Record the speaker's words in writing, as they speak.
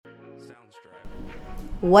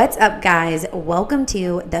What's up, guys? Welcome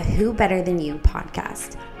to the Who Better Than You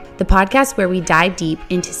podcast. The podcast where we dive deep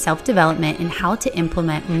into self-development and how to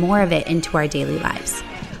implement more of it into our daily lives.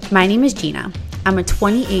 My name is Gina. I'm a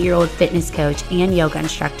 28-year-old fitness coach and yoga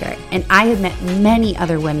instructor, and I have met many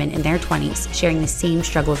other women in their 20s sharing the same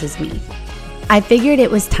struggles as me. I figured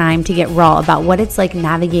it was time to get raw about what it's like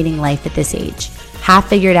navigating life at this age. Half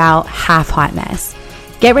figured out, half hot mess.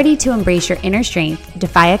 Get ready to embrace your inner strength,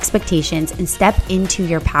 defy expectations, and step into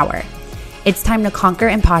your power. It's time to conquer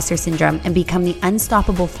imposter syndrome and become the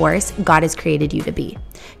unstoppable force God has created you to be.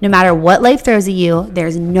 No matter what life throws at you,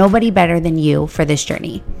 there's nobody better than you for this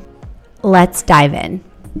journey. Let's dive in.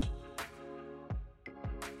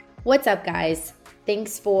 What's up, guys?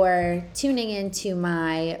 Thanks for tuning in to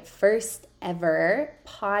my first ever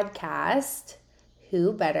podcast,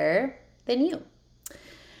 Who Better Than You?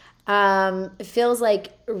 It feels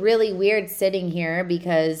like really weird sitting here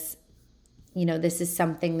because, this is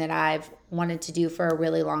something that I've wanted to do for a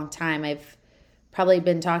really long time. I've probably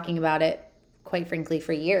been talking about it, quite frankly,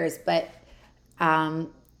 for years, but,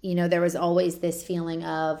 there was always this feeling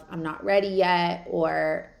of I'm not ready yet,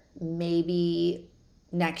 or maybe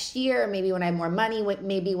next year, maybe when I have more money,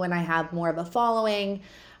 maybe when I have more of a following,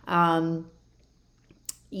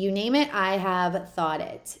 you name it, I have thought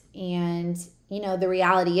it. And the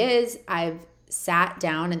reality is I've sat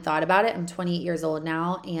down and thought about it. I'm 28 years old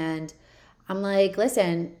now, and I'm like,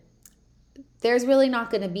 listen, there's really not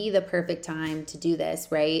going to be the perfect time to do this,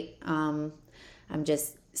 right? I'm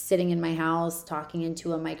just sitting in my house talking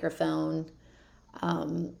into a microphone.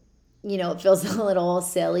 It feels a little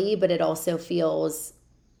silly, but it also feels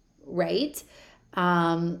right.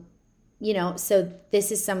 So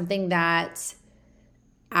this is something that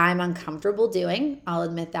I'm uncomfortable doing. I'll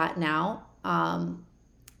admit that now.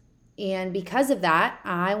 And because of that,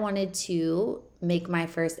 I wanted to make my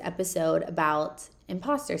first episode about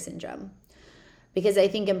imposter syndrome. Because I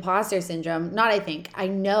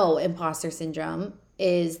know imposter syndrome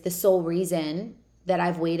is the sole reason that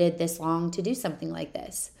I've waited this long to do something like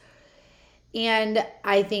this. And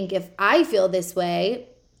I think if I feel this way,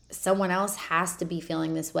 someone else has to be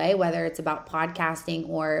feeling this way, whether it's about podcasting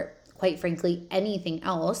or, quite frankly, anything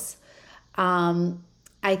else.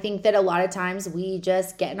 I think that a lot of times we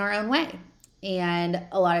just get in our own way. And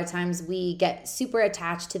a lot of times we get super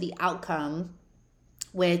attached to the outcome,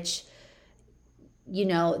 which,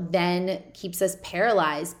 then keeps us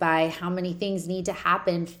paralyzed by how many things need to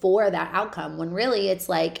happen for that outcome. When really it's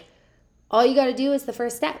like, all you got to do is the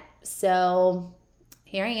first step. So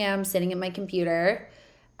here I am sitting at my computer,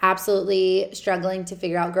 absolutely struggling to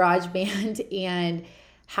figure out GarageBand and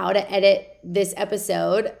how to edit this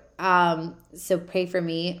episode. So pray for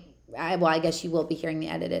me. I guess you will be hearing the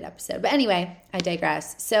edited episode. But anyway, I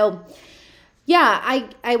digress. So yeah,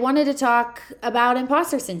 I wanted to talk about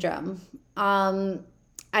imposter syndrome.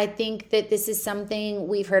 I think that this is something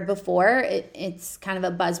we've heard before. It's kind of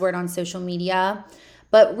a buzzword on social media.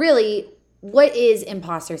 But really, what is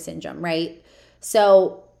imposter syndrome, right?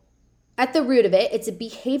 So at the root of it, it's a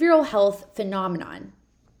behavioral health phenomenon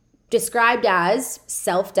described as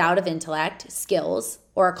self-doubt of intellect, skills,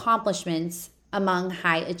 or accomplishments among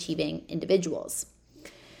high-achieving individuals.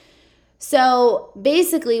 So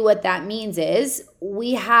basically what that means is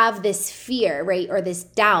we have this fear, right, or this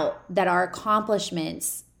doubt that our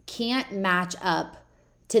accomplishments can't match up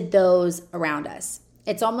to those around us.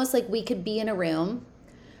 It's almost like we could be in a room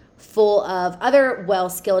full of other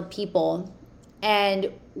well-skilled people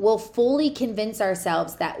and we'll fully convince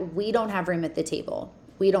ourselves that we don't have room at the table.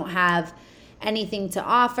 We don't have anything to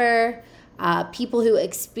offer. People who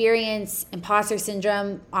experience imposter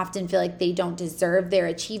syndrome often feel like they don't deserve their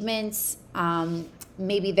achievements.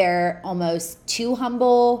 Maybe they're almost too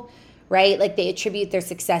humble, right? Like they attribute their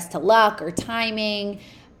success to luck or timing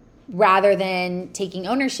rather than taking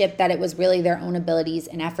ownership that it was really their own abilities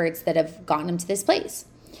and efforts that have gotten them to this place.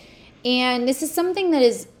 And this is something that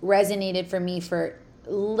has resonated for me for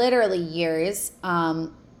literally years.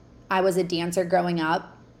 I was a dancer growing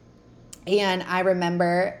up, and I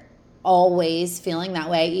remember always feeling that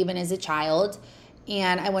way, even as a child.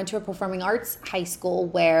 And I went to a performing arts high school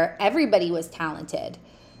where everybody was talented.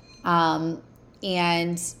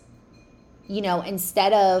 Instead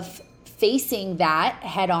of facing that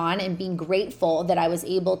head on and being grateful that I was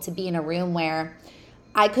able to be in a room where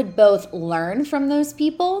I could both learn from those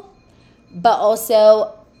people, but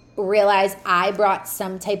also realize I brought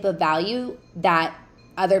some type of value that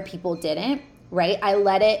other people didn't, right? I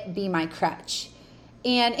let it be my crutch.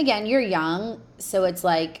 And again, you're young, so it's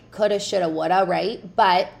like coulda, shoulda, woulda, right?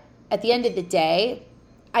 But at the end of the day,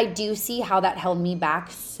 I do see how that held me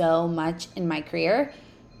back so much in my career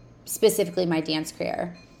specifically my dance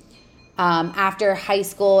career. After high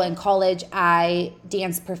school and college, I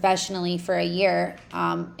danced professionally for a year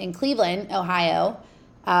in Cleveland, Ohio,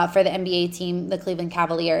 for the NBA team, the Cleveland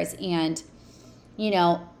Cavaliers. And,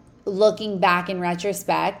 looking back in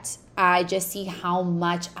retrospect, I just see how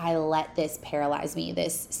much I let this paralyze me,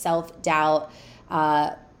 this self-doubt,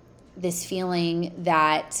 this feeling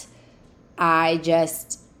that I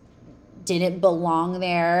just didn't belong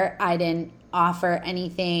there. I didn't offer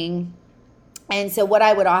anything. And so what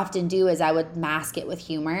I would often do is I would mask it with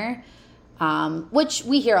humor, which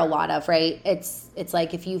we hear a lot of, right? It's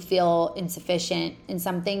like if you feel insufficient in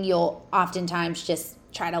something, you'll oftentimes just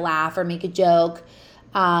try to laugh or make a joke.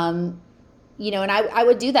 And I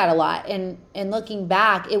would do that a lot. And looking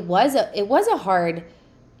back, it was a hard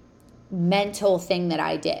mental thing that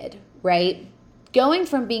I did, right? Going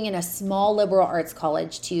from being in a small liberal arts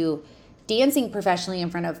college to dancing professionally in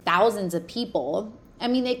front of thousands of people. I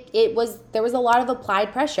mean, there was a lot of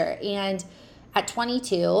applied pressure. And at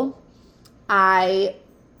 22, I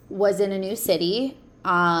was in a new city.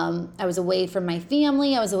 I was away from my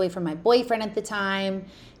family. I was away from my boyfriend at the time.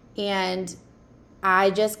 And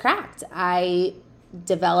I just cracked. I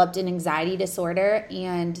developed an anxiety disorder,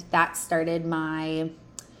 and that started my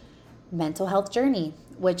mental health journey,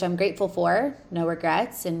 which I'm grateful for. No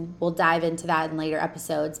regrets. And we'll dive into that in later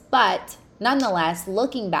episodes. But nonetheless,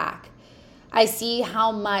 looking back, I see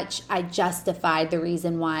how much I justified the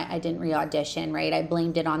reason why I didn't re-audition, right? I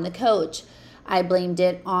blamed it on the coach. I blamed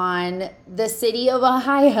it on the city of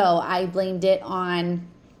Ohio. I blamed it on,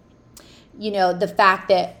 the fact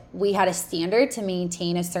that we had a standard to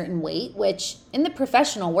maintain a certain weight, which in the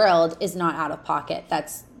professional world is not out of pocket.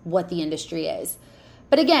 That's what the industry is.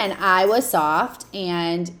 But again, I was soft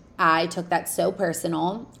and I took that so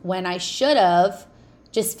personal when I should have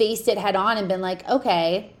just faced it head on and been like,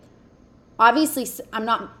 okay, obviously, I'm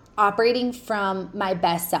not operating from my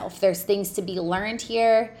best self. There's things to be learned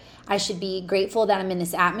here. I should be grateful that I'm in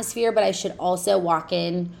this atmosphere, but I should also walk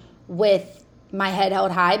in with my head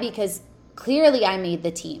held high because clearly I made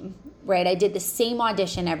the team, right? I did the same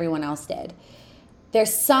audition everyone else did.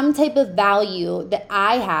 There's some type of value that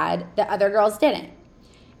I had that other girls didn't.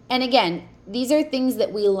 And again, these are things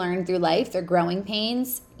that we learn through life. They're growing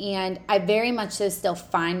pains. And I very much so still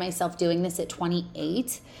find myself doing this at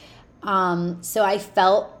 28. So I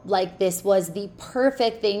felt like this was the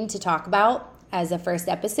perfect thing to talk about as a first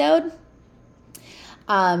episode.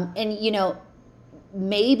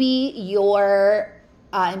 Maybe your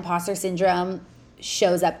imposter syndrome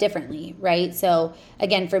shows up differently, right? So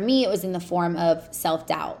again, for me, it was in the form of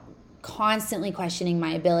self-doubt, constantly questioning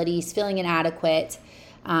my abilities, feeling inadequate,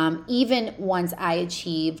 even once I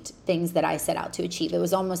achieved things that I set out to achieve. It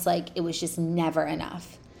was almost like it was just never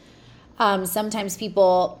enough. Sometimes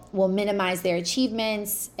people will minimize their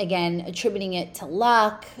achievements, again, attributing it to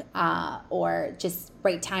luck or just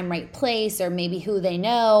right time, right place, or maybe who they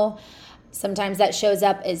know. Sometimes that shows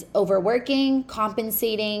up as overworking,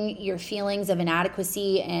 compensating your feelings of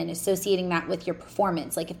inadequacy and associating that with your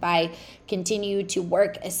performance. Like if I continue to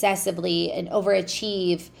work excessively and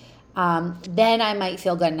overachieve, then I might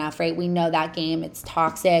feel good enough, right? We know that game. It's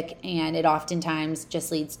toxic and it oftentimes just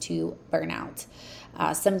leads to burnout.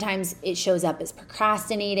 Sometimes it shows up as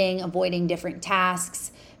procrastinating, avoiding different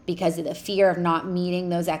tasks because of the fear of not meeting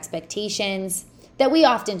those expectations that we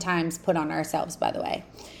oftentimes put on ourselves, by the way.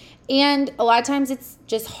 And a lot of times it's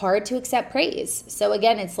just hard to accept praise. So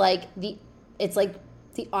again, it's like the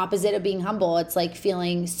opposite of being humble. It's like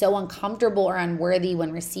feeling so uncomfortable or unworthy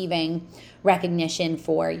when receiving recognition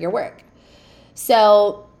for your work.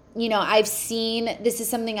 So, I've seen, this is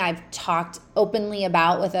something I've talked openly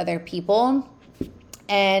about with other people.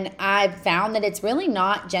 And I've found that it's really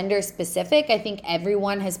not gender specific. I think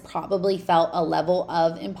everyone has probably felt a level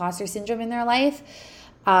of imposter syndrome in their life,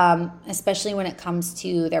 especially when it comes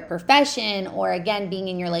to their profession or, again, being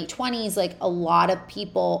in your late 20s. Like a lot of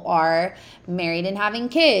people are married and having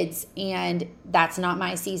kids, and that's not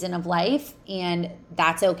my season of life, and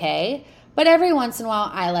that's okay. But every once in a while,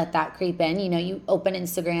 I let that creep in. You open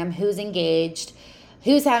Instagram, who's engaged,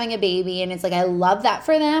 who's having a baby, and it's like I love that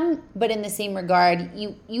for them, but in the same regard,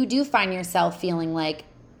 you do find yourself feeling like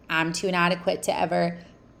I'm too inadequate to ever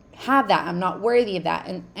have that. I'm not worthy of that.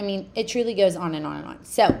 And I mean, it truly goes on and on and on.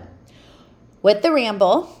 So with the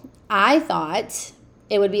ramble, I thought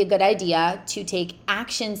it would be a good idea to take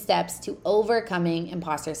action steps to overcoming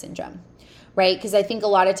imposter syndrome, right? Because I think a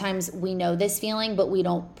lot of times we know this feeling, but we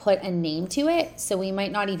don't put a name to it. So we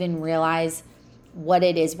might not even realize what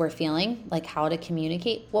it is we're feeling, like how to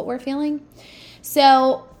communicate what we're feeling.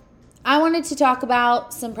 So I wanted to talk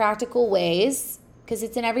about some practical ways, because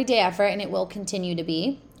it's an everyday effort and it will continue to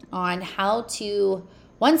be, on how to,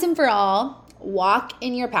 once and for all, walk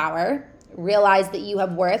in your power, realize that you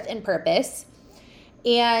have worth and purpose,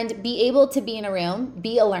 and be able to be in a room,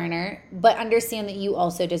 be a learner, but understand that you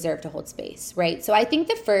also deserve to hold space, right? So I think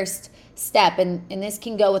the first step, and this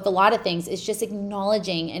can go with a lot of things, is just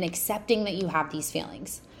acknowledging and accepting that you have these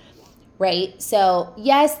feelings, right? So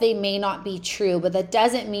yes, they may not be true, but that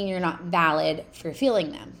doesn't mean you're not valid for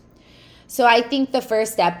feeling them. So I think the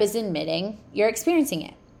first step is admitting you're experiencing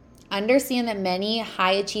it. Understand that many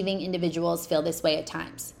high-achieving individuals feel this way at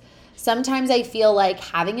times. Sometimes I feel like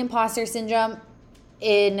having imposter syndrome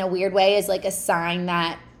in a weird way is like a sign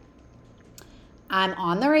that I'm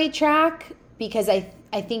on the right track, because I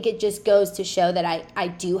think it just goes to show that I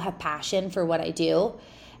do have passion for what I do,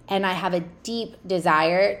 and I have a deep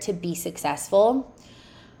desire to be successful.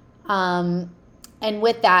 And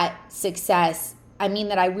with that success, I mean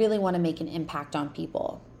that I really want to make an impact on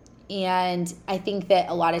people. And I think that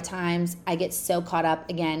a lot of times I get so caught up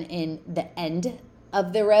again in the end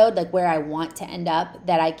of the road, like where I want to end up,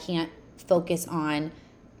 that I can't focus on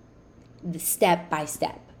the step by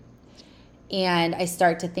step. And I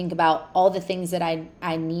start to think about all the things that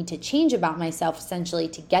I need to change about myself essentially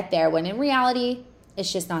to get there, when in reality,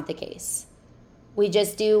 it's just not the case. We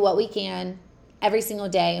just do what we can every single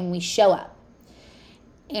day and we show up.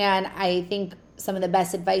 And I think some of the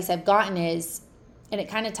best advice I've gotten is, and it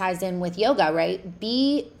kind of ties in with yoga, right?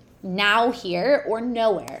 Be now, here, or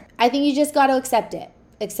nowhere. I think you just got to accept it.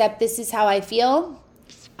 Accept this is how I feel.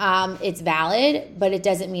 It's valid, but it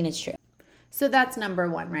doesn't mean it's true. So that's number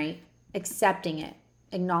one, right? Accepting it.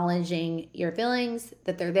 Acknowledging your feelings,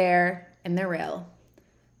 that they're there and they're real.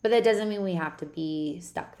 But that doesn't mean we have to be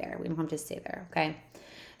stuck there. We don't have to stay there, okay?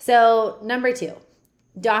 So number two,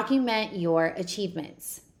 document your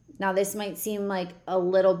achievements. Now this might seem like a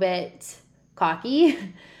little bit cocky,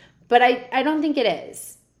 but I don't think it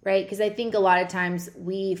is, right? Because I think a lot of times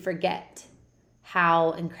we forget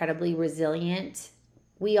how incredibly resilient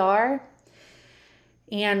we are.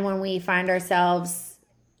 And when we find ourselves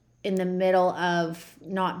in the middle of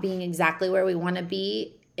not being exactly where we want to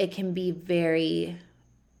be, it can be very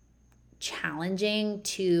challenging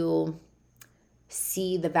to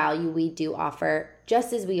see the value we do offer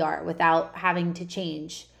just as we are, without having to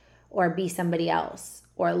change or be somebody else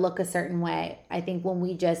or look a certain way. I think when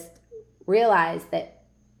we just realize that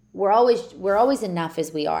we're always enough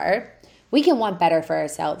as we are, we can want better for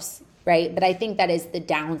ourselves, right? But I think that is the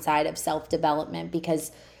downside of self-development,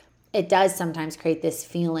 because it does sometimes create this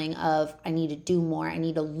feeling of I need to do more, I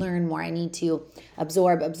need to learn more, I need to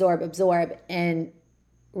absorb. And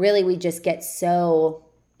really we just get so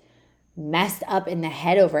messed up in the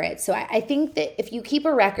head over it. So I think that if you keep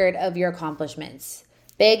a record of your accomplishments,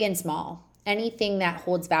 big and small, anything that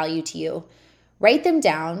holds value to you, write them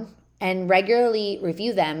down and regularly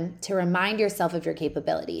review them to remind yourself of your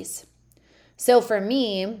capabilities. So for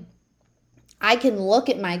me, I can look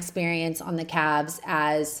at my experience on the Cavs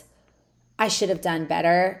as I should have done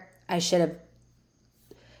better. I should have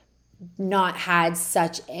not had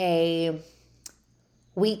such a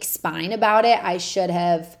weak spine about it. I should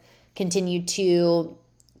have continued to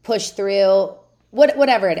push through,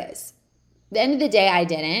 whatever it is. At the end of the day, I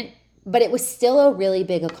didn't, but it was still a really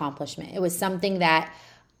big accomplishment. It was something that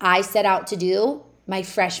I set out to do my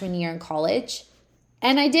freshman year in college,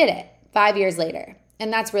 and I did it 5 years later,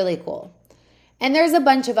 and that's really cool. And there's a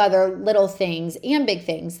bunch of other little things and big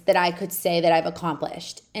things that I could say that I've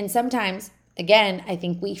accomplished. And sometimes, again, I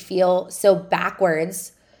think we feel so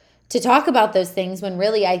backwards to talk about those things, when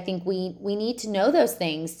really I think we need to know those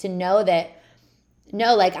things to know that,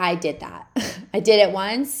 no, like I did that. I did it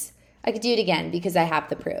once. I could do it again because I have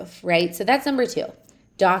the proof, right? So that's number two,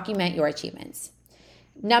 document your achievements.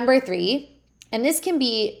 Number three, and this can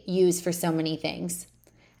be used for so many things,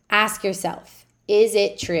 ask yourself, is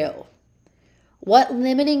it true? What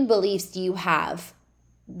limiting beliefs do you have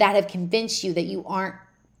that have convinced you that you aren't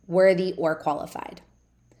worthy or qualified?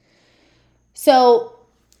 So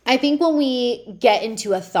I think when we get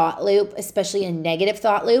into a thought loop, especially a negative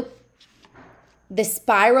thought loop, the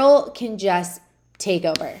spiral can just take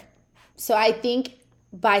over. So I think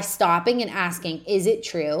by stopping and asking, is it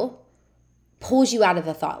true, pulls you out of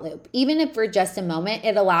the thought loop. Even if for just a moment,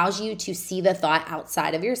 it allows you to see the thought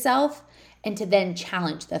outside of yourself and to then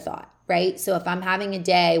challenge the thought, right? So if I'm having a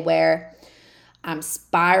day where I'm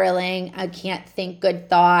spiraling, I can't think good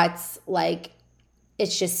thoughts, like it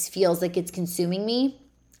just feels like it's consuming me,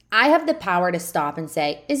 I have the power to stop and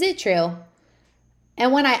say, is it true?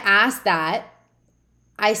 And when I ask that,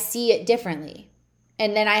 I see it differently.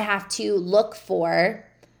 And then I have to look for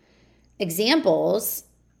examples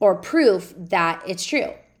or proof that it's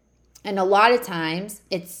true. And a lot of times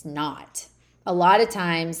it's not. A lot of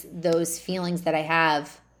times those feelings that I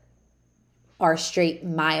have are straight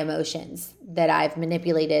my emotions that I've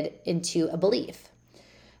manipulated into a belief.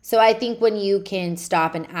 So I think when you can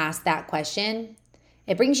stop and ask that question,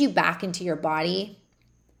 it brings you back into your body,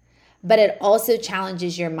 but it also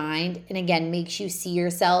challenges your mind and again makes you see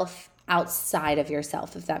yourself outside of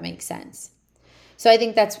yourself, if that makes sense. So I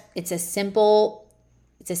think it's a simple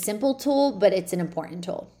tool, but it's an important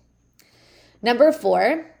tool. Number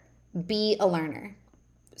 4, be a learner.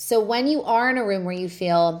 So when you are in a room where you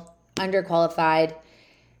feel underqualified,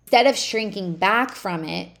 instead of shrinking back from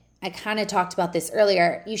it, I kind of talked about this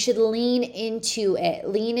earlier, you should lean into it.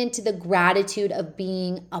 Lean into the gratitude of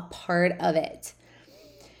being a part of it,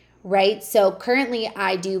 right? So currently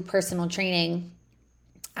I do personal training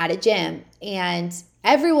at a gym, and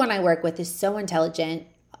everyone I work with is so intelligent.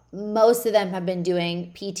 Most of them have been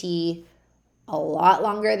doing PT a lot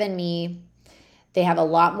longer than me. They have a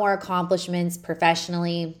lot more accomplishments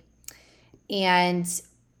professionally. And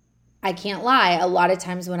I can't lie, a lot of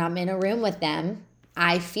times when I'm in a room with them,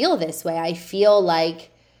 I feel this way. I feel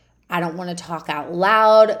like I don't want to talk out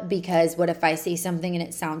loud because what if I say something and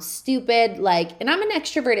it sounds stupid? And I'm an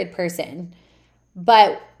extroverted person.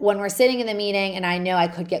 But when we're sitting in the meeting and I know I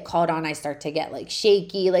could get called on, I start to get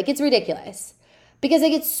shaky. It's ridiculous because I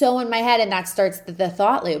get so in my head, and that starts the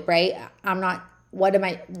thought loop, right?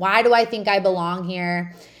 Why do I think I belong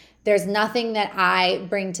here? There's nothing that I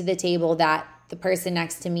bring to the table that the person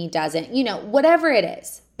next to me doesn't, whatever it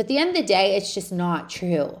is. But at the end of the day, it's just not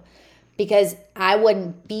true because I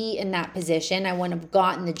wouldn't be in that position. I wouldn't have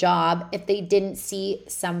gotten the job if they didn't see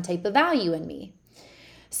some type of value in me.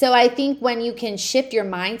 So I think when you can shift your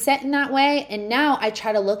mindset in that way, and now I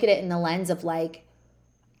try to look at it in the lens of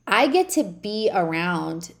I get to be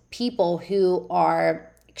around people who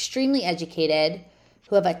are extremely educated,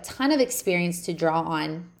 who have a ton of experience to draw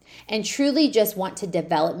on, and truly just want to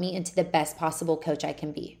develop me into the best possible coach I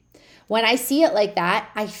can be. When I see it like that,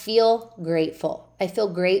 I feel grateful. I feel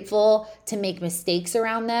grateful to make mistakes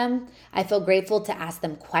around them. I feel grateful to ask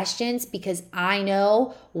them questions because I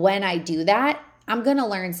know when I do that, I'm going to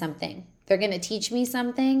learn something. They're going to teach me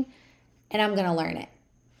something and I'm going to learn it.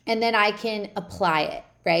 And then I can apply it,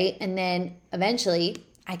 right? And then eventually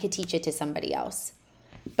I could teach it to somebody else.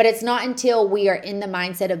 But it's not until we are in the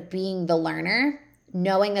mindset of being the learner,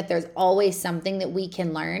 knowing that there's always something that we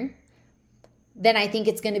can learn, then I think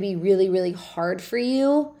it's going to be really, really hard for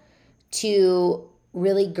you to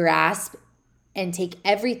really grasp and take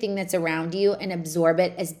everything that's around you and absorb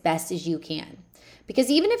it as best as you can. Because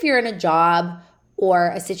even if you're in a job or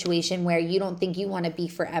a situation where you don't think you want to be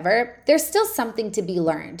forever, there's still something to be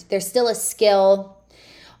learned. There's still a skill,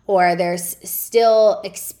 or there's still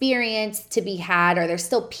experience to be had, or there's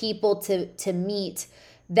still people to meet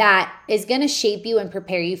that is going to shape you and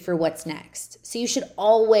prepare you for what's next. So you should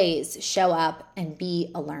always show up and be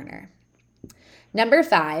a learner. Number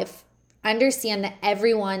 5, understand that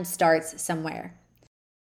everyone starts somewhere.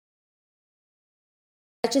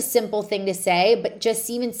 Such a simple thing to say, but just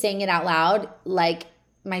even saying it out loud,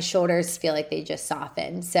 my shoulders feel like they just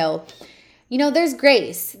soften. So, there's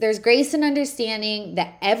grace. There's grace and understanding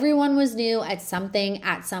that everyone was new at something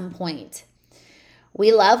at some point.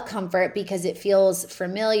 We love comfort because it feels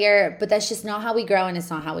familiar, but that's just not how we grow and it's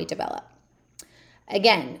not how we develop.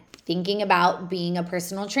 Again, thinking about being a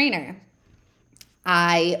personal trainer.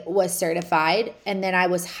 I was certified and then I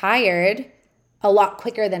was hired a lot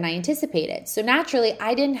quicker than I anticipated. So naturally,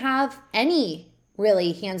 I didn't have any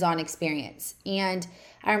really hands-on experience. And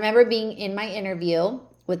I remember being in my interview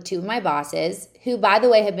with 2 of my bosses, who, by the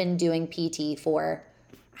way, have been doing PT for,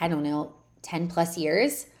 10 plus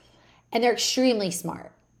years. And they're extremely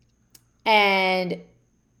smart. And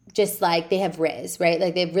just they have riz, right?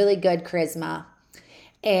 They have really good charisma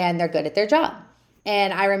and they're good at their job.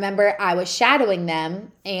 And I remember I was shadowing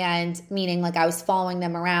them, and meaning I was following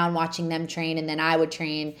them around, watching them train, and then I would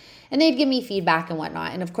train and they'd give me feedback and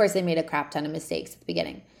whatnot. And of course they made a crap ton of mistakes at the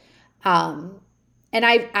beginning. And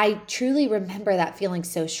I truly remember that feeling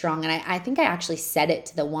so strong. And I think I actually said it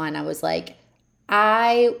to the one. I was like,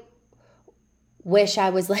 I wish I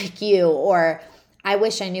was like you, or I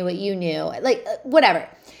wish I knew what you knew, whatever.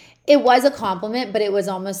 It was a compliment, but it was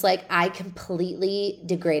almost like I completely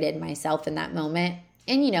degraded myself in that moment.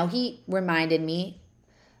 And, he reminded me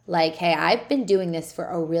hey, I've been doing this for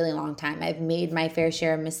a really long time. I've made my fair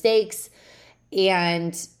share of mistakes.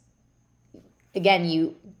 And again,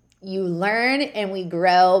 you learn and we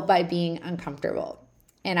grow by being uncomfortable.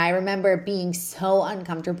 And I remember being so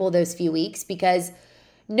uncomfortable those few weeks because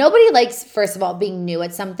nobody likes, first of all, being new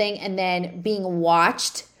at something and then being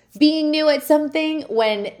watched being new at something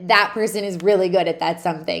when that person is really good at that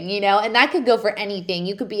something, and that could go for anything.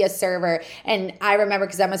 You could be a server. And I remember,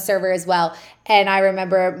 because I'm a server as well, and I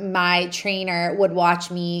remember my trainer would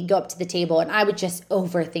watch me go up to the table and I would just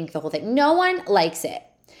overthink the whole thing. No one likes it.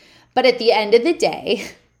 But at the end of the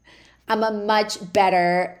day, I'm a much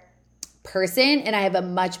better person and I have a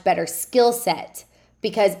much better skill set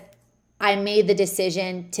because I made the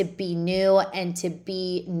decision to be new and to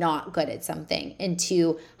be not good at something and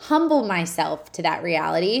to humble myself to that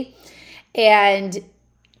reality and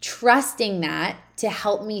trusting that to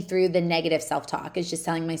help me through the negative self-talk is just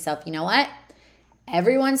telling myself, you know what?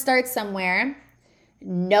 Everyone starts somewhere.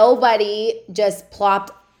 Nobody just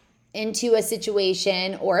plopped into a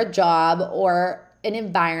situation or a job or an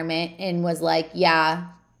environment and was like, yeah,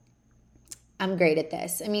 I'm great at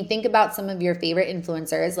this. I mean, think about some of your favorite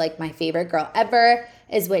influencers. Like my favorite girl ever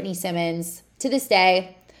is Whitney Simmons. To this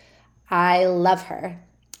day, I love her.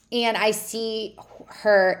 And I see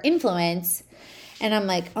her influence and I'm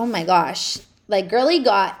like, oh my gosh, like girly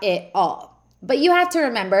got it all. But you have to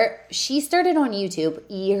remember, she started on YouTube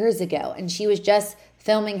years ago and she was just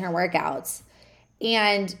filming her workouts.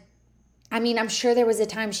 And I mean, I'm sure there was a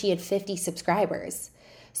time she had 50 subscribers.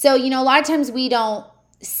 So, a lot of times we don't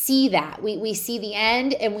see that. We see the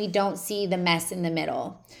end and we don't see the mess in the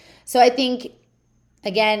middle. So I think,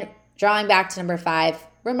 again, drawing back to number 5,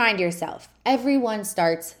 remind yourself, everyone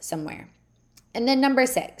starts somewhere. And then number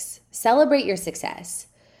 6, celebrate your success.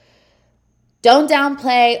 Don't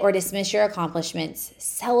downplay or dismiss your accomplishments.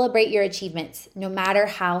 Celebrate your achievements, no matter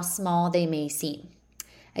how small they may seem.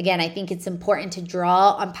 Again, I think it's important to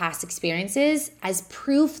draw on past experiences as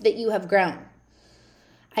proof that you have grown.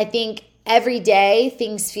 I think every day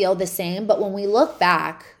things feel the same, but when we look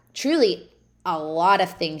back, truly a lot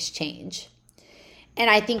of things change. And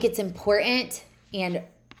I think it's important and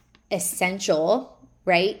essential,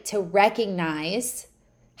 right, to recognize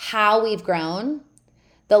how we've grown,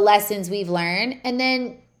 the lessons we've learned, and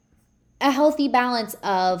then a healthy balance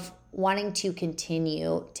of wanting to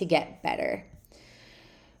continue to get better.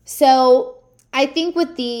 So I think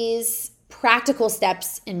with these practical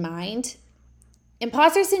steps in mind,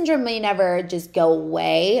 imposter syndrome may never just go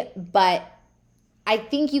away, but I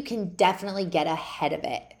think you can definitely get ahead of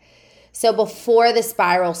it. So before the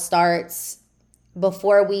spiral starts,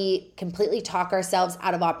 before we completely talk ourselves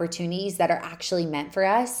out of opportunities that are actually meant for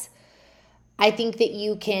us, I think that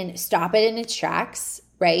you can stop it in its tracks,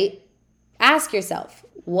 right? Ask yourself,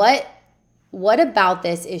 what about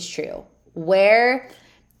this is true? Where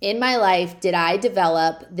in my life did I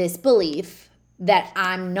develop this belief that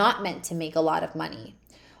I'm not meant to make a lot of money,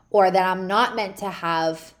 or that I'm not meant to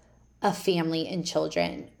have a family and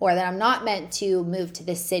children, or that I'm not meant to move to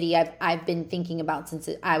this city I've been thinking about since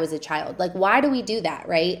I was a child? Like, why do we do that,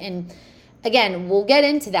 right? And again, we'll get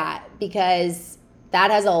into that because that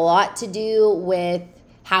has a lot to do with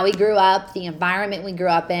how we grew up, the environment we grew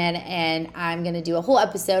up in, and I'm going to do a whole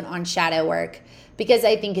episode on shadow work because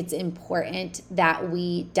I think it's important that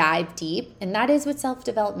we dive deep, and that is what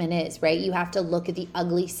self-development is, right? You have to look at the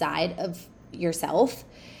ugly side of yourself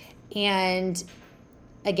and,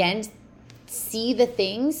 again, see the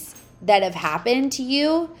things that have happened to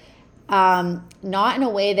you, not in a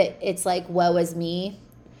way that it's like, woe is me,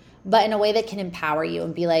 but in a way that can empower you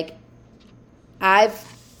and be like, I've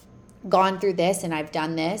gone through this and I've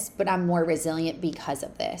done this, but I'm more resilient because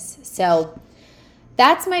of this. So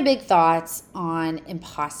that's my big thoughts on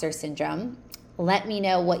imposter syndrome. Let me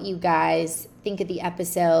know what you guys think of the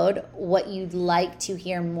episode, what you'd like to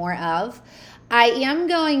hear more of. I am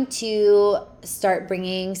going to start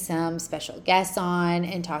bringing some special guests on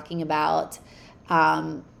and talking about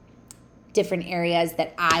different areas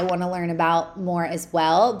that I want to learn about more as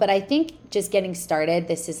well. But I think just getting started,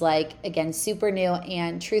 this is like, again, super new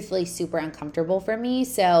and truthfully super uncomfortable for me.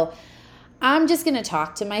 So I'm just going to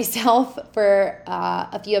talk to myself for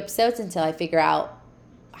a few episodes until I figure out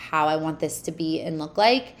how I want this to be and look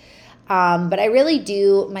like. But I really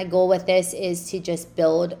do, my goal with this is to just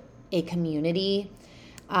build a community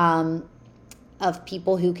of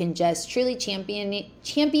people who can just truly champion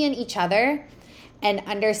each other and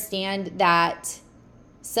understand that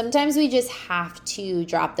sometimes we just have to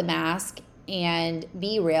drop the mask and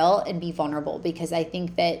be real and be vulnerable, because I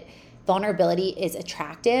think that vulnerability is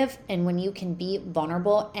attractive. And when you can be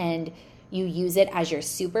vulnerable and you use it as your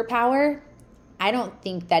superpower, I don't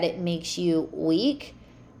think that it makes you weak.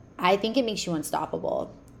 I think it makes you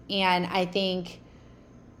unstoppable. And I think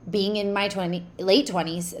being in my late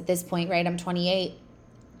 20s at this point, right? I'm 28.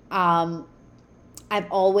 I've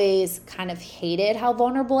always kind of hated how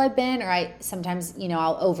vulnerable I've been, or I sometimes,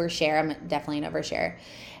 I'll overshare. I'm definitely an overshare.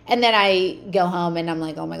 And then I go home and I'm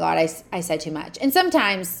like, oh my God, I said too much. And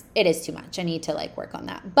sometimes it is too much. I need to like work on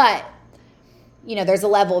that. But, there's a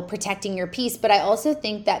level of protecting your peace. But I also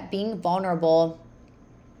think that being vulnerable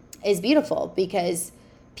is beautiful because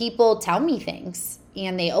people tell me things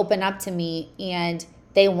and they open up to me and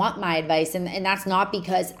they want my advice. And that's not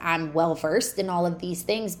because I'm well-versed in all of these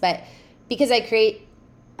things, but because I create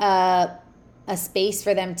a space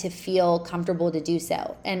for them to feel comfortable to do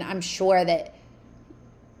so. And I'm sure that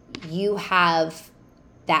you have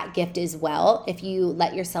that gift as well if you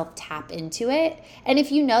let yourself tap into it. And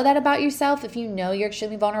if you know that about yourself, if you know you're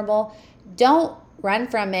extremely vulnerable, don't run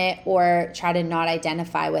from it or try to not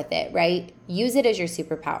identify with it, right? Use it as your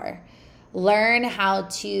superpower. Learn how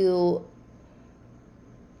to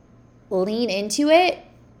lean into it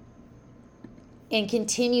and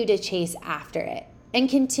continue to chase after it. And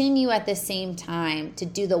continue at the same time to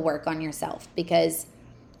do the work on yourself because,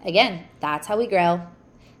 again, that's how we grow,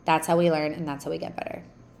 that's how we learn, and that's how we get better.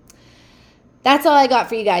 That's all I got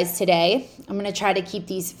for you guys today. I'm going to try to keep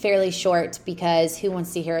these fairly short because who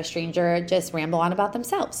wants to hear a stranger just ramble on about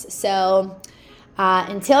themselves? So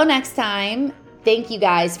until next time, thank you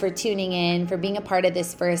guys for tuning in, for being a part of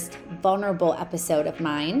this first vulnerable episode of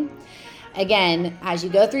mine. Again, as you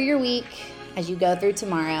go through your week, as you go through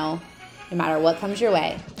tomorrow, no matter what comes your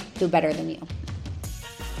way, do better than you.